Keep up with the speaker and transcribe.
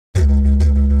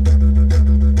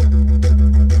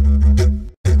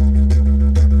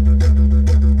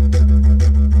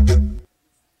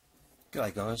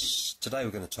guys, today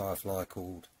we're going to tie a fly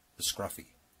called the Scruffy.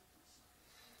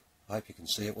 I hope you can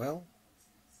see it well.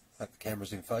 Hope the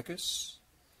camera's in focus.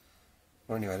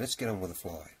 Well, anyway, let's get on with the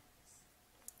fly.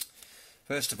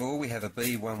 First of all, we have a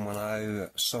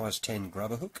B110 size 10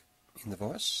 grubber hook in the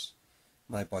vise,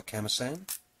 made by A.K.A.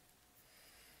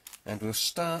 And we'll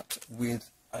start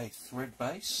with a thread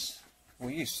base. We'll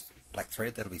use black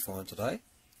thread, that'll be fine today.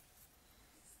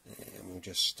 And we'll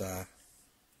just get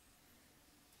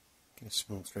a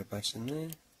small thread base in there.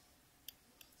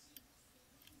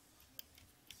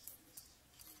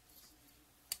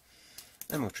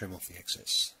 And we'll trim off the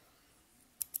excess.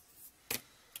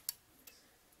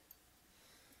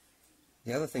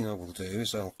 The other thing I will do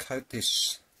is I'll coat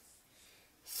this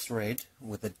thread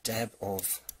with a dab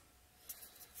of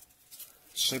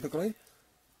super glue,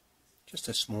 just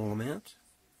a small amount,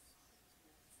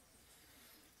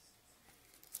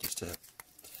 just to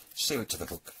seal it to the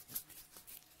hook.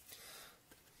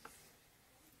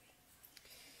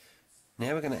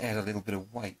 Now we're going to add a little bit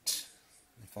of weight.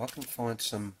 If I can find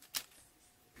some,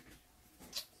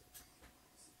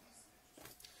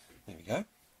 there we go.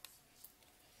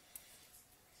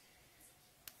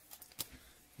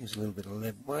 Here's a little bit of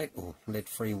lead weight, or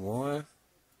lead-free wire,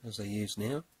 as they use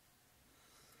now.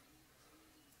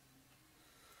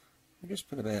 We just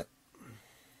put about,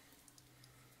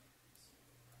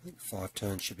 I think 5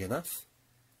 turns should be enough.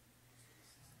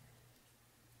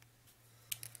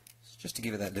 Just to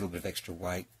give it that little bit of extra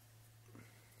weight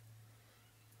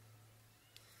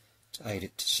to aid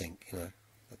it to sink, you know,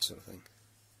 that sort of thing.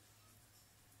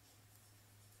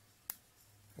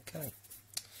 Okay,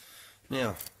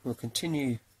 now we'll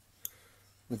continue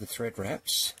with the thread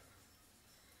wraps,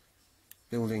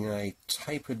 building a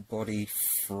tapered body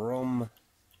from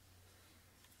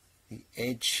the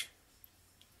edge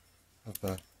of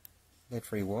the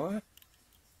lead-free wire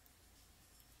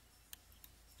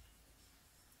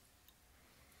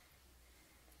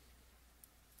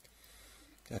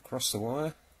across the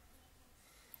wire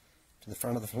to the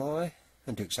front of the fly,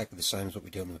 and do exactly the same as what we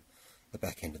do on the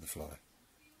back end of the fly.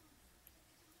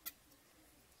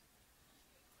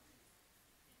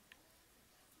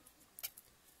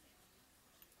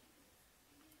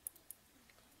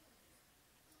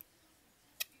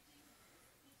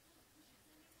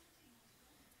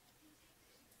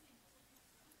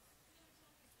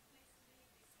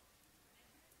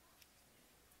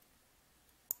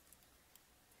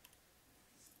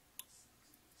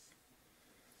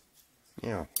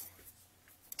 Now,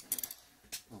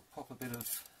 we'll pop a bit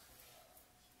of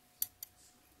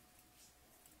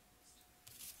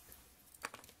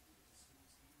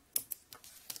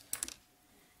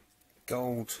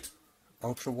gold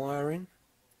ultra wire in,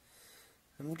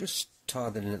 and we'll just tie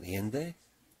that in at the end there.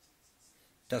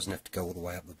 Doesn't have to go all the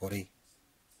way up the body.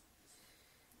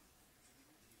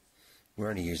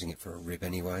 We're only using it for a rib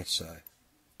anyway, so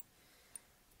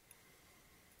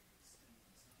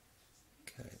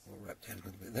okay, we'll wrap that a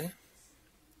little bit there.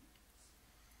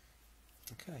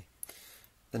 Okay,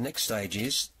 the next stage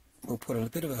is we'll put a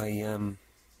bit of a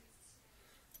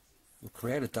we'll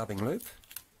create a dubbing loop,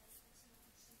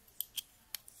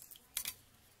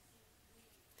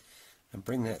 and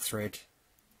bring that thread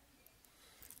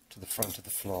to the front of the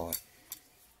fly.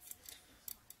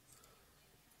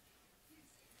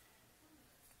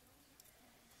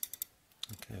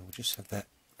 Okay, we'll just have that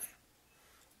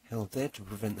held there to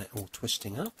prevent that all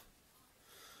twisting up.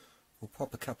 We'll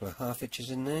pop a couple of half hitches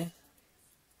in there.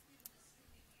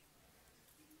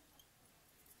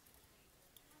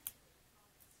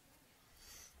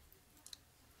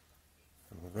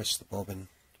 And we'll rest the bobbin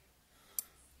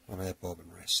on our bobbin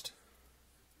rest.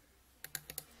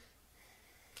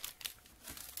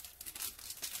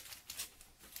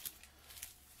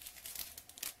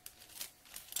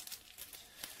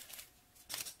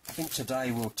 I think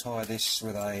today we'll tie this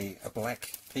with a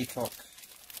black peacock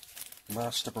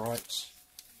Master Bright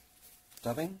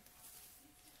dubbing.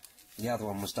 The other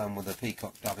one was done with a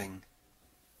peacock dubbing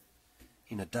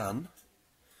in a dun,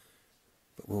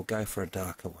 but we'll go for a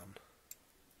darker one.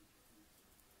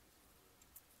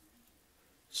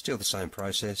 Still the same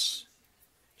process,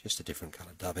 just a different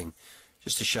colour dubbing,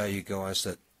 just to show you guys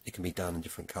that it can be done in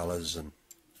different colours and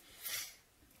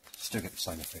still get the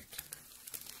same effect.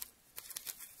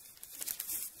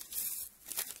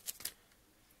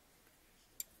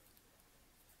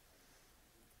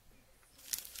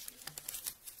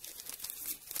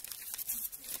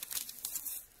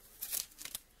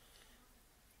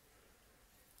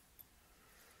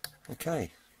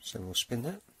 Okay, so we'll spin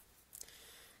that,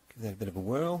 give that a bit of a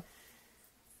whirl.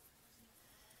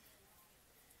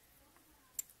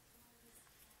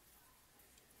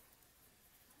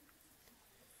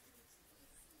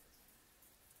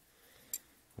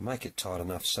 I'll make it tight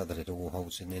enough so that it all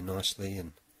holds in there nicely,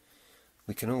 and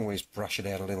we can always brush it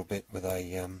out a little bit with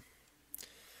a and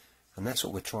that's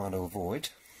what we're trying to avoid.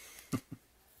 But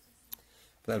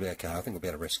that'll be okay. I think we'll be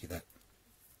able to rescue that.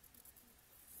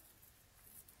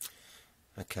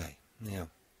 Okay, now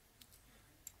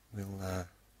we'll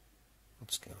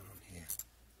what's going on here?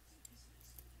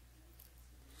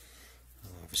 Oh,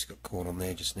 I've just got caught on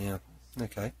there just now.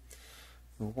 Okay,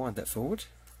 we'll wind that forward.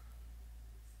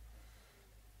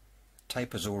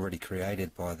 Taper's already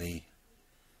created by the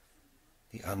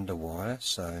underwire,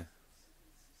 so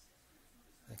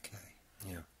okay,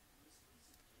 yeah.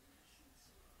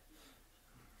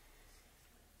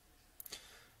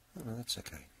 Oh, no, that's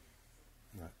okay.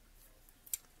 Right.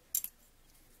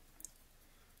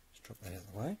 Let's drop that out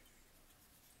of the way.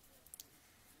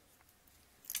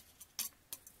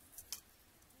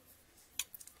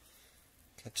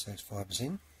 Catch those fibres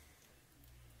in.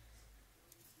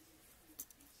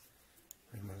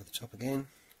 Bring them over the top again.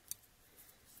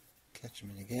 Catch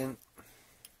them in again.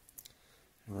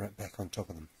 And right back on top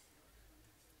of them.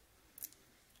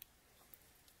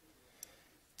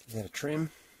 Give that a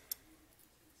trim.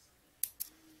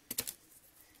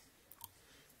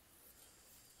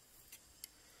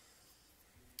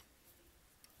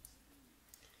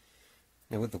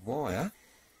 Now with the wire,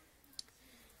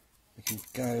 we can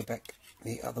go back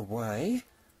the other way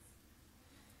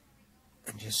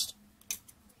and just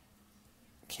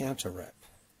counter wrap.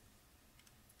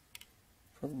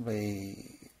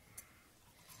 Probably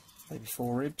maybe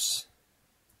 4 ribs.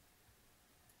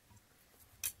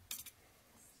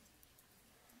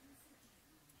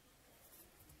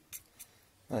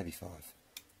 Maybe 5.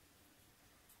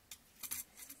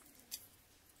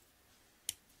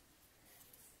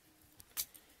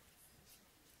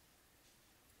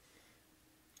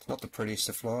 It's not the prettiest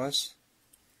of flies,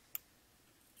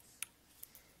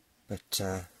 but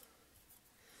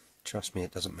trust me,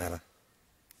 it doesn't matter.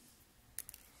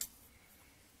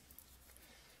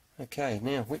 Okay,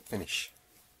 now whip finish.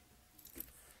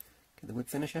 Get the whip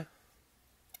finisher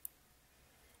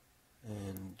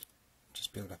and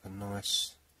just build up a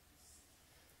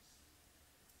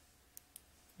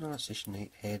nice-ish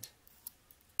neat head,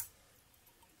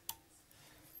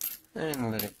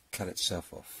 and let it cut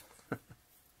itself off.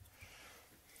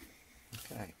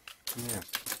 Okay, now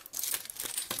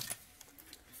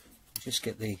just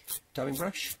get the dubbing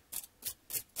brush.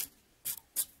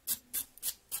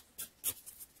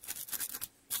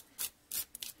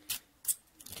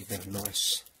 Give that a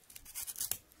nice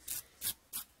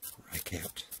rake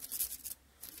out.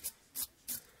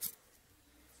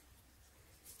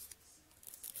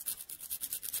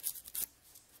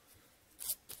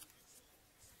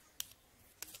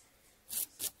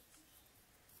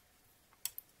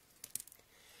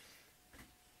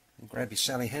 And grab your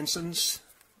Sally Hansen's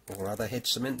or other head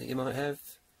cement that you might have,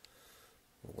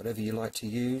 or whatever you like to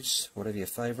use, whatever your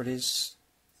favourite is,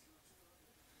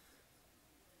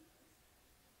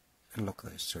 and lock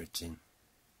those threads in.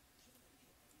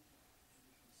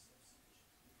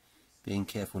 Being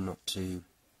careful not to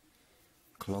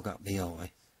clog up the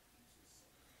eye,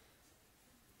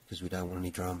 because we don't want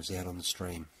any dramas out on the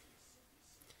stream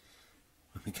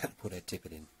when we go to put our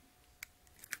tippet in.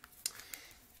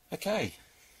 Okay,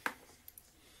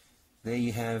 there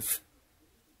you have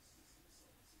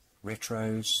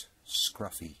Retros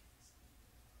Scruffy.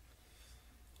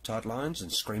 Tight lines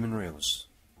and screaming reels.